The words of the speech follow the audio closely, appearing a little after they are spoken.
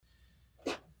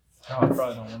Oh, I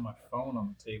probably don't want my phone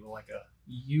on the table like a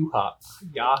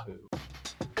Yahoo.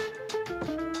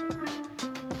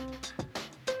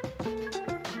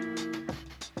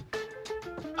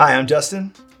 Hi, I'm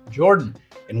Justin, Jordan.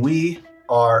 and we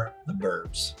are the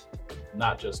Burbs.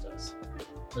 Not just us.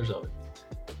 There's other.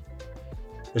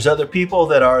 There's other people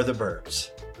that are the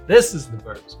Burbs. This is the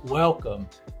Burbs. Welcome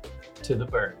to the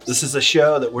Burbs. This is a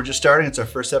show that we're just starting. It's our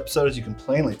first episode, as you can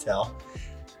plainly tell.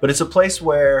 But it's a place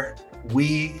where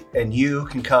we and you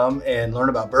can come and learn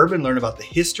about bourbon, learn about the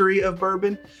history of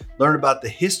bourbon, learn about the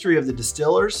history of the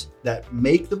distillers that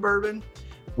make the bourbon,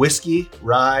 whiskey,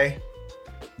 rye,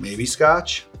 maybe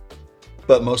scotch,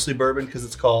 but mostly bourbon because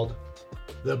it's called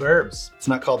the Burbs. It's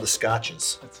not called the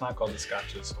Scotches. It's not called the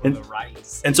Scotches or the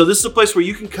Ryes. And so this is a place where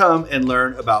you can come and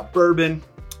learn about bourbon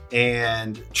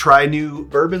and try new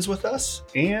bourbons with us.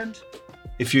 And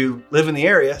if you live in the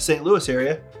area, St. Louis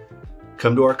area,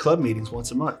 come to our club meetings once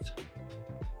a month.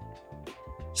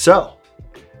 So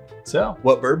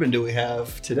what bourbon do we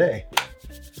have today?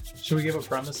 Should we give a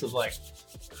premise of like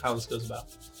how this goes about?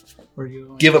 Or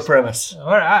you give a premise.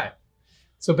 All right.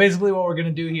 So basically what we're going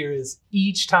to do here is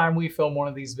each time we film one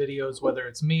of these videos, whether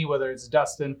it's me, whether it's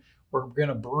Dustin, we're going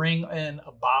to bring in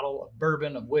a bottle of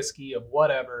bourbon, of whiskey, of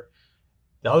whatever.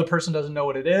 The other person doesn't know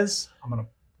what it is.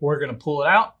 We're going to pull it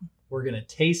out. We're going to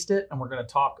taste it and we're going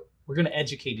to talk. We're going to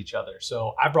educate each other.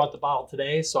 So I brought the bottle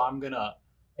today, so I'm going to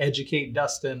educate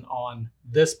Dustin on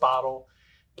this bottle,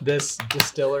 this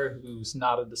distiller who's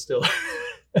not a distiller.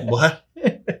 What?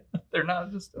 They're not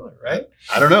a distiller, right?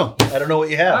 I don't know. I don't know what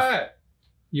you have. All right.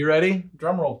 You ready?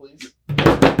 Drum roll, please.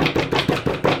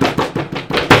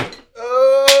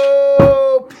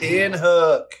 Oh,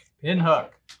 Pinhook.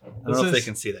 Pinhook. I don't know if they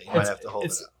can see that. You might have to hold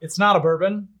it up. It's not a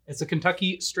bourbon. It's a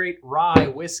Kentucky straight rye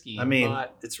whiskey. I mean,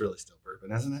 it's really still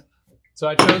bourbon, isn't it? So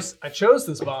I chose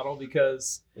this bottle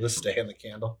because Will this stay in the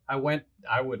candle? I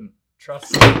wouldn't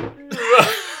trust it.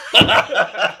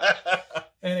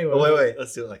 Anyway. Wait.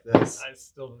 Let's do it like this. I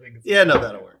still think it's... Yeah, no,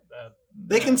 that'll work.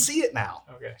 They can see it now.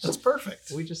 Okay. That's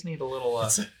perfect. We just need a little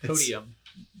podium.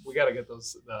 We got to get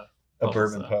those... a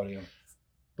bourbon podium.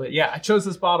 But yeah, I chose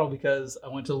this bottle because I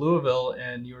went to Louisville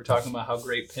and you were talking about how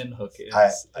great Pinhook is.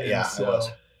 I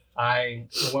was. I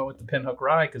went with the Pinhook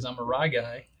Rye because I'm a rye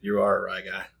guy. You are a rye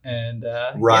guy. And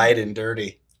Ride and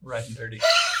dirty. Ride and dirty.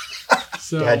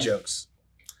 So dad jokes.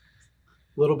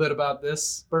 A little bit about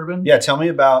this bourbon. Yeah, tell me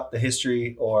about the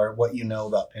history or what you know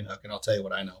about Pinhook, and I'll tell you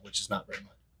what I know, which is not very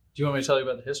much. Do you want me to tell you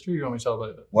about the history or you want me to tell you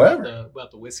about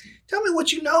the whiskey? Tell me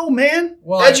what you know, man.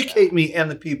 Well, educate me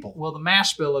and the people. Well, the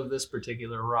mash bill of this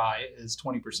particular rye is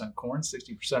 20% corn,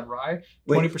 60% rye,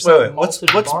 20%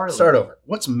 malted barley. Start over.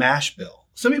 What's mash bill?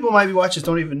 Some people might be watching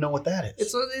don't even know what that is.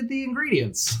 It's the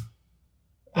ingredients.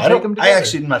 I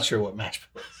actually am not sure what mash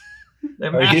bill is.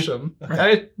 They mash them,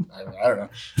 right? I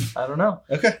don't know.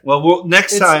 Okay. Okay. Well,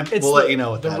 next time we'll let you know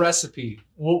what the recipe.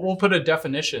 We'll put a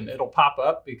definition. It'll pop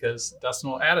up because Dustin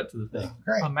will add it to the thing. Oh,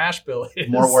 great. A mash bill is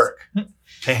more work.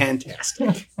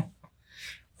 Fantastic.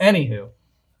 Anywho,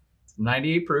 it's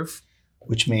 98 proof.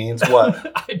 Which means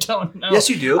what? I don't know. Yes,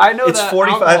 you do. I know it's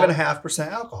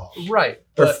 45.5% alcohol. Right.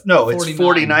 No, it's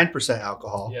 49%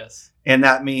 alcohol. Yes. And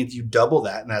that means you double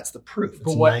that, and that's the proof.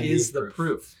 But what is the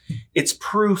proof? It's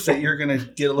proof that you're going to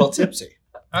get a little tipsy.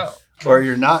 Oh. Or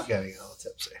you're not going to get a little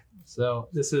tipsy. So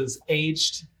this is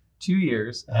aged 2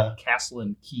 years at Castle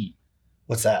and Key.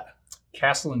 What's that?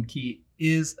 Castle and Key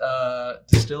is a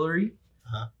distillery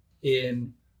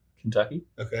in Kentucky.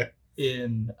 Okay.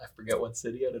 I forget what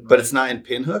city. But it's not in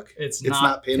Pinhook? It's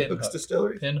not Pinhook's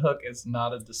distillery? Pinhook is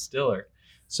not a distiller.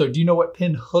 So do you know what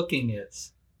pinhooking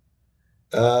is?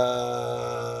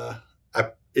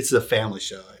 It's a family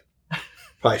show. I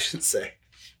probably should say.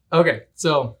 Okay,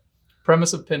 so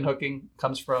premise of pinhooking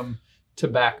comes from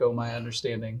tobacco, my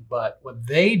understanding. But what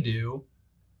they do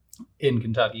in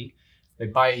Kentucky, they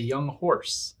buy a young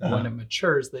horse. When it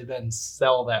matures, they then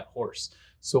sell that horse.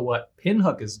 So what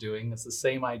Pinhook is doing is the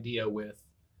same idea with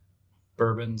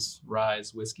bourbons,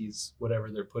 ryes, whiskeys,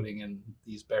 whatever they're putting in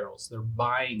these barrels. They're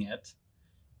buying it,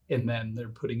 and then they're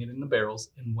putting it in the barrels.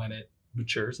 And when it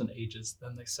matures and ages,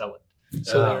 then they sell it.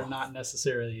 So they're not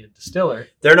necessarily a distiller.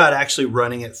 They're not actually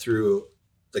running it through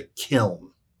the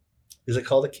kiln. Is it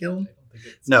called a kiln? I don't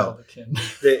think it's called a kiln.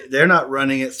 They're not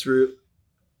running it through.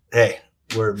 Hey,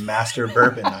 we're master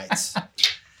bourbon nights.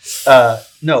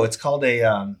 No, it's called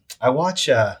a. I watch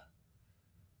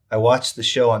the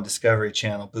show on Discovery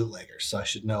Channel, Bootleggers, so I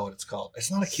should know what it's called.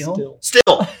 It's not a kiln.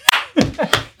 Still.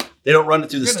 They don't run it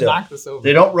through the still. Knock this over.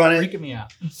 They don't run it. Freaking me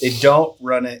out. They don't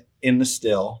run it in the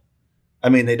still. I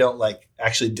mean, they don't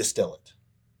actually distill it.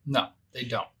 No, they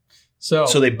don't. So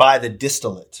they buy the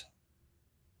distillate.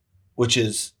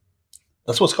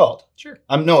 that's what it's called. Sure.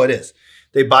 No, it is.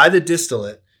 They buy the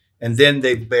distillate and then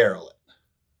they barrel it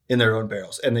in their own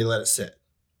barrels and they let it sit.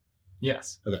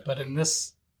 Yes. Okay. But in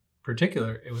this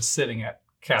particular, it was sitting at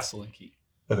Castle and Key.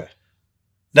 Okay.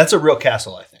 That's a real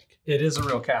castle, I think. It is a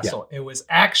real castle. Yeah. It was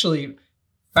actually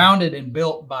founded and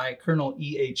built by Colonel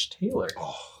E.H. Taylor.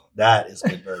 Oh, that is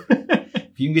good bourbon.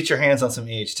 If you can get your hands on some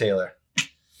E.H. Taylor,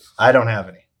 I don't have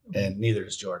any. And neither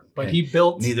does Jordan. But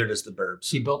neither does the Burbs.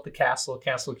 He built the Castle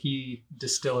Key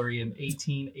Distillery in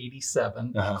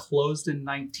 1887. Closed in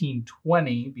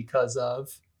 1920 because of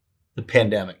the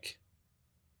pandemic.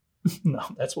 No,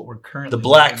 that's what we're currently the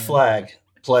Black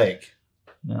Plague.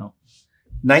 No.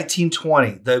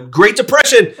 1920, the Great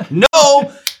Depression.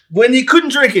 No, when you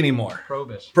couldn't drink anymore.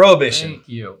 Prohibition. Thank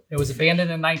you. It was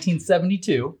abandoned in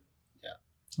 1972. Yeah.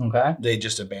 Okay. They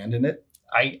just abandoned it.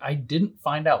 I didn't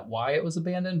find out why it was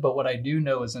abandoned, but what I do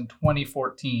know is in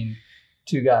 2014,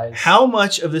 two guys. How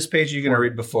much of this page are you going to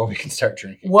read before we can start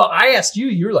drinking? Well, I asked you.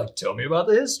 You're like, tell me about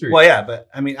the history. Well, yeah, but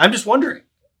I mean, I'm just wondering.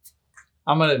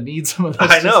 I'm going to need some of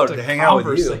this. I know, to hang out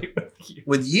with you.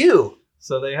 With you.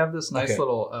 So they have this nice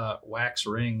little wax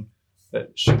ring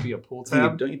that should be a pull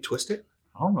tab. Don't you twist it?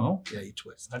 I don't know. Yeah, you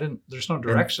twist. There's no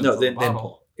directions. Then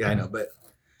pull. Yeah, I know, but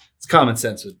it's common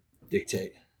sense would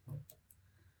dictate.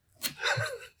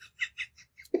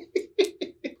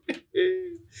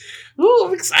 Ooh,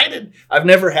 I'm excited. I've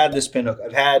never had this Pinhook.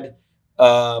 I've had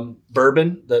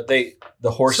bourbon. The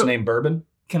horse named Bourbon.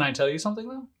 Can I tell you something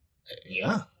though?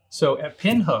 Yeah. So at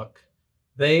Pinhook,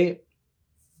 they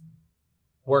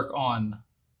work on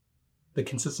the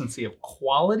consistency of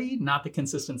quality, not the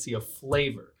consistency of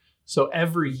flavor. So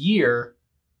every year,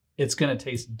 it's going to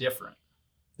taste different.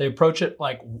 They approach it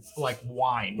like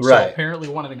wine. Right. So apparently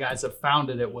one of the guys that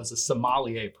founded it was a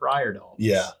sommelier prior to all this.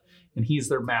 Yeah. And he's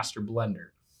their master blender.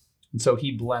 And so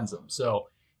he blends them. So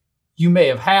you may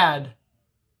have had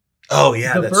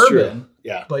that's bourbon, true.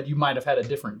 Yeah. But you might have had a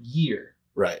different year.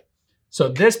 Right. So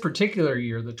this particular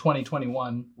year, the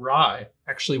 2021 rye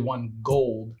actually won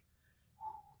gold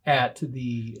at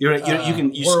the you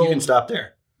can stop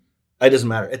there. It doesn't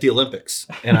matter. At the Olympics,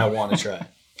 and I want to try.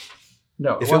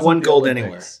 No, if it won gold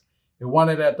anywhere. It won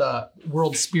it at the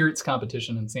World Spirits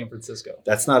Competition in San Francisco.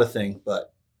 That's not a thing,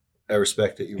 but I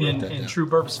respect that you wrote that down. In true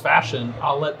Burbs fashion,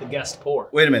 I'll let the guest pour.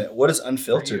 Wait a minute. What does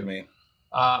unfiltered mean?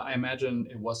 I imagine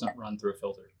it wasn't run through a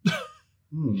filter.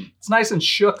 It's nice and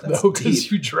shook, though,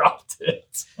 because you dropped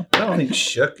it. I don't think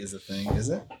shook is a thing, is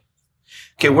it?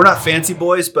 Okay, we're not fancy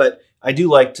boys, but I do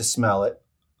like to smell it.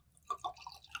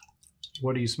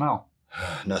 What do you smell?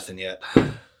 Nothing yet.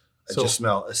 I just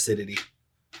smell acidity.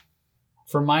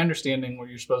 From my understanding, what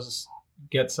you're supposed to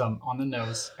get some on the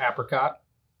nose, apricot,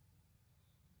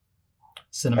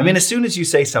 cinnamon. I mean, as soon as you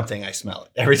say something, I smell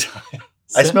it every time.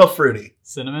 I smell fruity.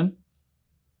 Cinnamon.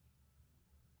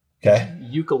 Okay.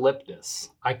 Eucalyptus.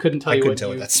 I couldn't tell you what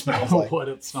that smells like. What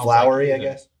it smells flowery, like. I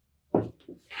guess.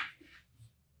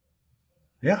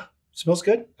 Yeah, smells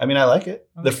good. I mean, I like it.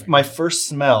 My first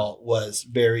smell was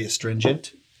very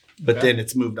astringent, but then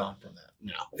it's moved on from that.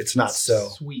 No, it's not so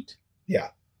sweet. Yeah.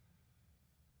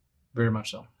 Very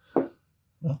much so.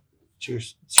 Well,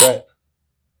 cheers. That's right.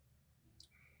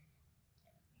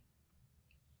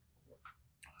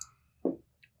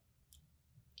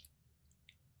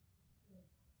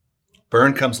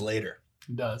 Burn comes later.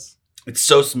 It does. It's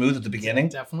so smooth at the beginning.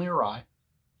 It's definitely a rye.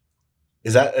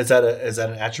 Is that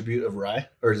an attribute of rye,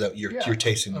 or is that you're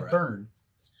tasting the rye? Burn.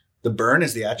 The burn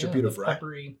is the attribute of rye.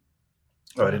 Peppery.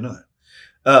 Oh, I didn't know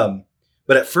that.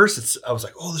 But at first, I was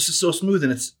like, "Oh, this is so smooth,"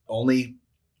 and it's only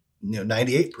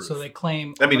 98 proof. So they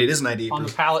claim. I mean, it is 98 on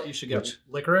proof. the palate. You should get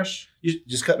licorice. You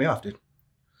just cut me off, dude.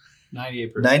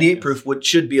 98 proof. 98 proof, which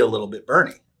should be a little bit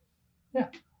Bernie. Yeah.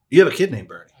 You have a kid named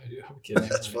Bernie. I do have a kid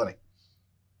named That's Bernie. funny.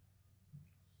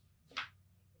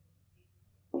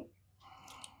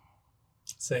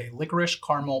 Say licorice,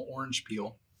 caramel, orange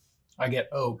peel. I get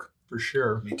oak for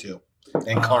sure. Me too.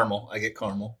 And caramel. I get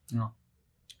caramel. Yeah.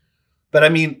 But I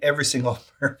mean, every single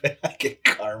bourbon, I get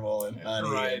caramel and honey.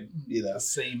 Right. And, the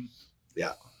same.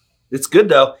 Yeah. It's good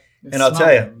though. And I'll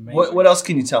tell you, amazing. what else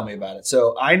can you tell me about it?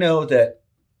 So I know that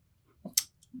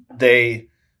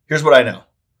here's what I know.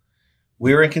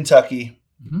 We were in Kentucky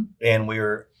and we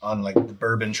were on like the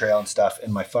bourbon trail and stuff.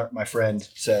 And my friend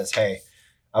says, "Hey,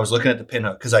 I was looking at the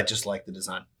Pinhook because I just like the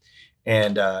design."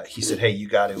 And he said, "Hey, you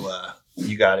got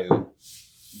to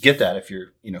get that if you're,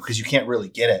 because you can't really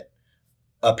get it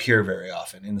up here very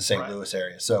often in the St. Louis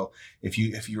area. So if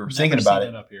you were thinking about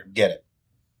it, up here. Get it."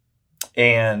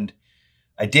 And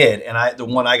I did, and the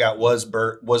one I got was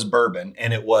bourbon,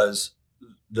 and it was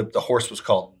the horse was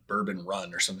called Bourbon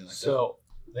Run or something like that. So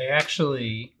they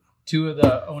actually two of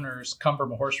the owners come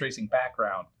from a horse racing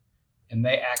background, and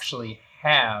they actually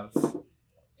have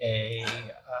a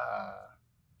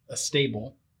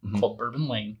stable called Bourbon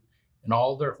Lane, and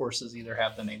all their horses either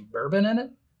have the name Bourbon in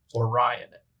it or Rye in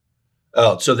it.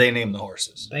 Oh, so they name the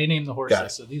horses. They name the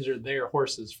horses. So these are their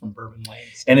horses from Bourbon Lane.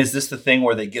 And is this the thing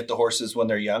where they get the horses when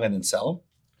they're young and then sell them?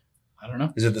 I don't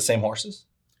know. Is it the same horses?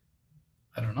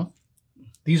 I don't know.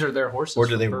 These are their horses. Or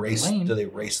do they race? Lane. Do they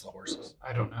race the horses?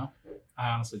 I don't know. I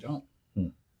honestly don't.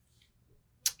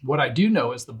 What I do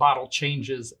know is the bottle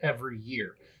changes every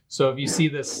year. So if you see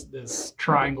this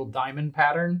triangle diamond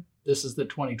pattern, this is the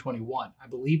 2021. I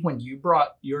believe when you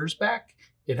brought yours back,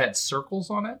 it had circles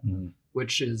on it,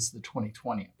 which is the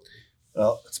 2020.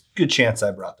 Well, it's a good chance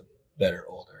I brought the better,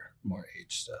 older, more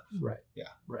aged stuff. Right. Yeah.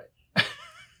 Right.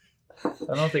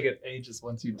 I don't think it ages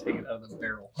once you take it out of the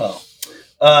barrel.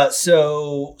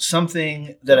 So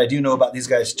something that I do know about these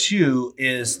guys too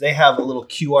is they have a little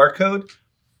QR code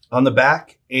on the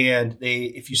back, and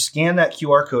if you scan that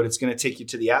QR code, it's going to take you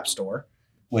to the App Store,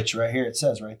 which right here it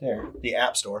says right there, the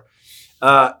App Store,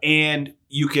 and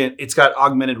it's got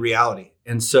augmented reality,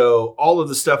 and so all of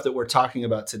the stuff that we're talking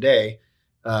about today,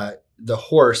 the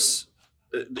horse.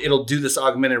 It'll do this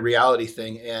augmented reality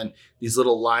thing, and these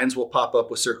little lines will pop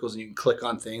up with circles, and you can click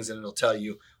on things, and it'll tell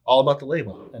you all about the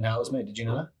label and how it was made. Did you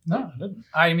know that? No, I didn't.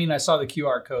 I mean, I saw the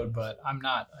QR code, but I'm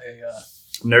not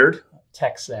a nerd,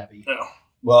 tech savvy. No.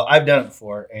 Well, I've done it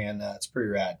before, and it's pretty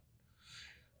rad.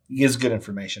 It gives good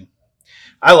information.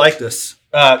 I like this.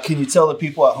 Can you tell the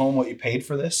people at home what you paid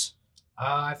for this?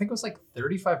 I think it was like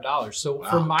 $35. So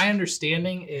from my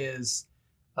understanding is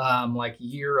like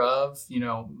year of,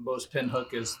 most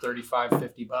Pinhook is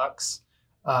 $35-$50.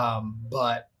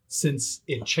 But since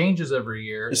it changes every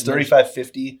year, is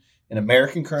 $35.50 in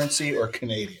American currency or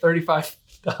Canadian?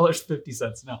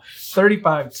 $35.50. No,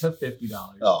 $35 to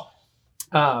 $50. Oh,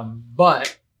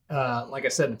 but like I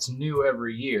said, it's new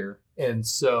every year, and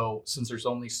so since there's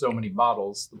only so many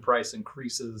bottles, the price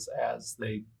increases as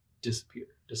they dissipate.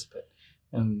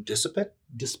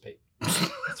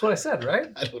 That's what I said, right?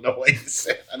 I don't know what you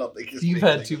said. I don't think it's. You've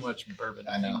had too much bourbon.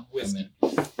 I know. Whiskey.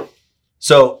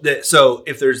 So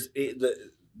if there's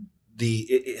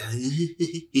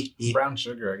the brown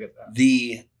sugar, I get that.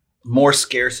 The more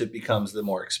scarce it becomes, the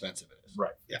more expensive it is.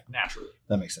 Right. Yeah. Naturally.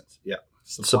 That makes sense. Yeah.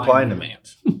 Supply and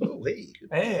demand. Oh, hey.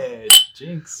 Hey,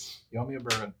 Jinx. You owe me a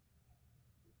bourbon.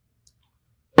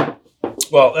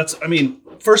 Well,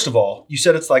 first of all, you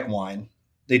said it's like wine.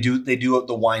 They do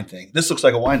the wine thing. This looks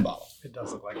like a wine bottle. It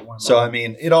does look like a wine bottle. So,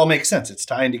 it all makes sense. It's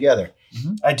tying together.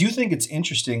 Mm-hmm. I do think it's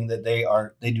interesting that they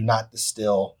do not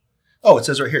distill. Oh, it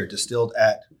says right here, distilled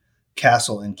at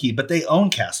Castle and Key, but they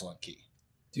own Castle and Key.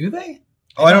 Do they?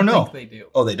 Oh, I don't know. Think they do.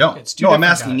 Oh, they don't. It's two. No, I'm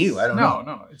asking guys. you. I don't know.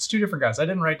 No, it's two different guys. I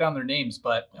didn't write down their names,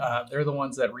 but they're the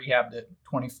ones that rehabbed it.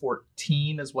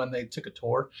 2014 is when they took a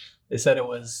tour. They said it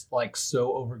was like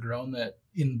so overgrown that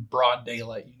in broad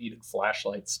daylight you needed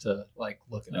flashlights to like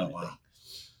look at everything. Wow.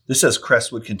 This says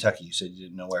Crestwood, Kentucky. You said you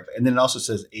didn't know where, and then it also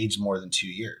says aged more than 2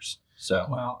 years.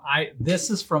 So this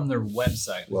is from their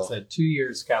website. It said 2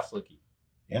 years Catholic.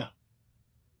 Yeah,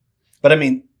 but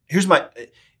here's my.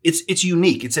 It's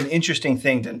unique. It's an interesting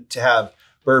thing to have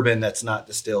bourbon that's not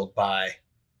distilled by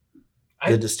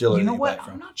the distiller. You know what?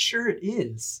 I'm not sure it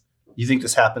is. You think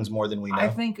this happens more than we know? I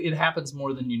think it happens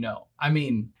more than you know.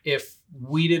 If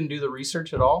we didn't do the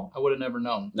research at all, I would have never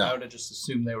known. No. I would have just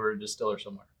assumed they were a distiller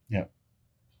somewhere. Yeah.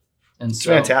 And it's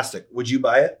fantastic. Would you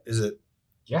buy it? Is it?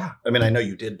 Yeah. I know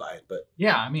you did buy it, but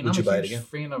yeah, I'm a huge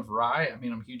fan of rye. I'm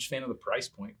a huge fan of the price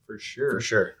point for sure. For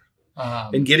sure.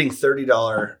 And getting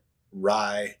 $30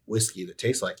 rye whiskey that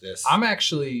tastes like this. I'm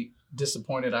actually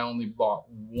disappointed I only bought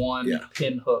one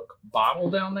Pinhook bottle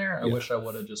down there. I wish I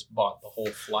would have just bought the whole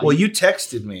flight. Well, you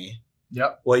texted me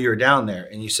Yep. while you were down there,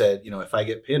 and you said, if I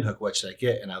get Pinhook, what should I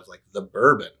get? And I was like, the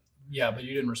bourbon. Yeah, but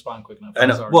you didn't respond quick enough. I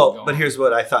know. Well, but here's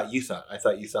what I thought you thought. I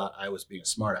thought you thought I was being a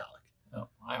smart aleck. No,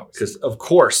 I always. Because of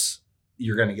course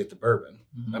you're going to get the bourbon.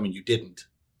 Mm-hmm. You didn't,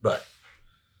 but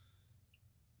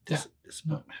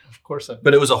disappointment. Of course.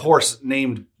 But it was a horse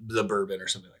named the bourbon or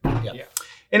something like that. Yeah.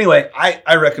 Anyway,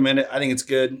 I recommend it. I think it's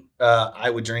good. I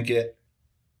would drink it.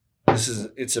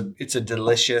 It's a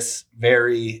delicious,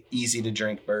 very easy to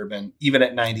drink bourbon, even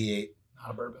at 98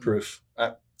 Not a bourbon proof.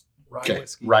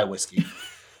 Rye whiskey.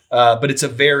 But it's a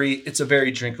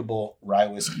very drinkable rye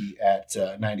whiskey at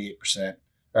 98%.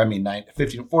 Or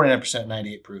 49%,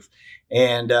 98 proof,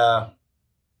 and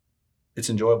it's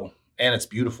enjoyable and it's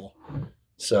beautiful.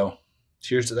 So,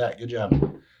 cheers to that. Good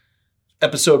job.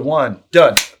 Episode 1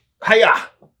 done. Hiya.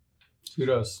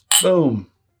 Kudos. Boom.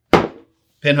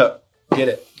 Pinhook. Get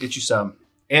it. Get you some.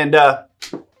 And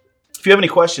If you have any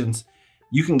questions,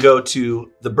 you can go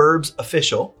to The Burbs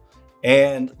Official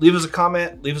and leave us a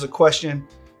comment, leave us a question.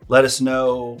 Let us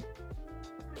know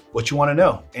what you want to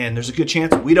know. And there's a good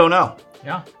chance we don't know.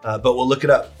 Yeah. But we'll look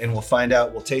it up and we'll find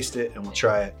out. We'll taste it and we'll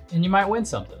try it. And you might win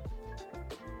something.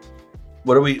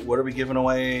 What are we giving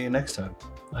away next time?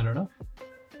 I don't know.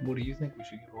 What do you think we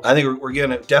should give away? I think we're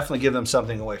gonna definitely give them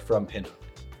something away from Pinhook.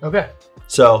 Okay.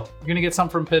 So you're gonna get some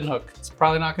from Pinhook. It's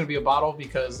probably not gonna be a bottle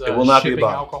because it will not be a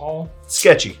bottle. Alcohol.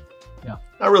 Sketchy. Yeah.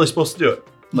 Not really supposed to do it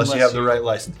unless you have the right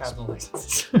license. Have the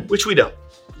license. Which we don't.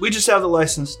 We just have the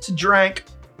license to drink.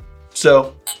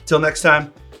 So till next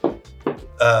time,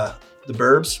 The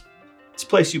Burbs, it's a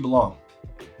place you belong.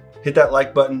 Hit that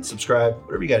like button, subscribe,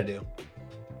 whatever you got to do.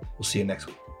 We'll see you next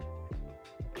week.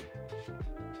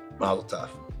 Mazel tov.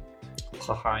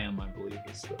 L'chaim, I believe,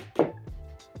 is the